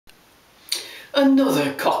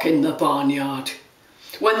Another cock in the barnyard.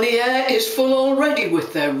 When the air is full already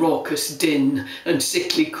with their raucous din and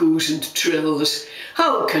sickly coos and trills,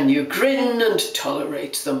 how can you grin and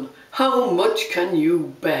tolerate them? How much can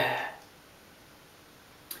you bear?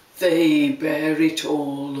 They bear it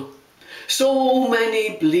all. So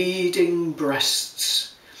many bleeding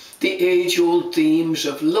breasts, the age-old themes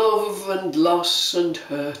of love and loss and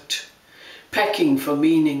hurt, pecking for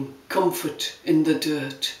meaning, comfort in the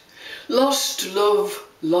dirt. Lost love,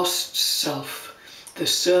 lost self, the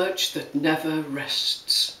search that never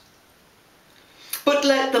rests. But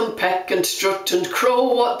let them peck and strut and crow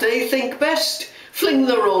what they think best, fling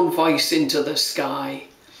their own voice into the sky.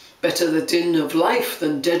 Better the din of life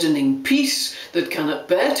than deadening peace that cannot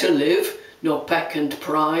bear to live, nor peck and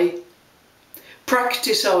pry.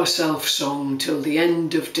 Practice our self-song till the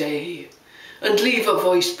end of day, and leave a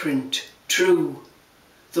voice print true,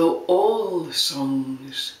 though all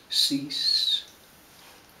songs cease.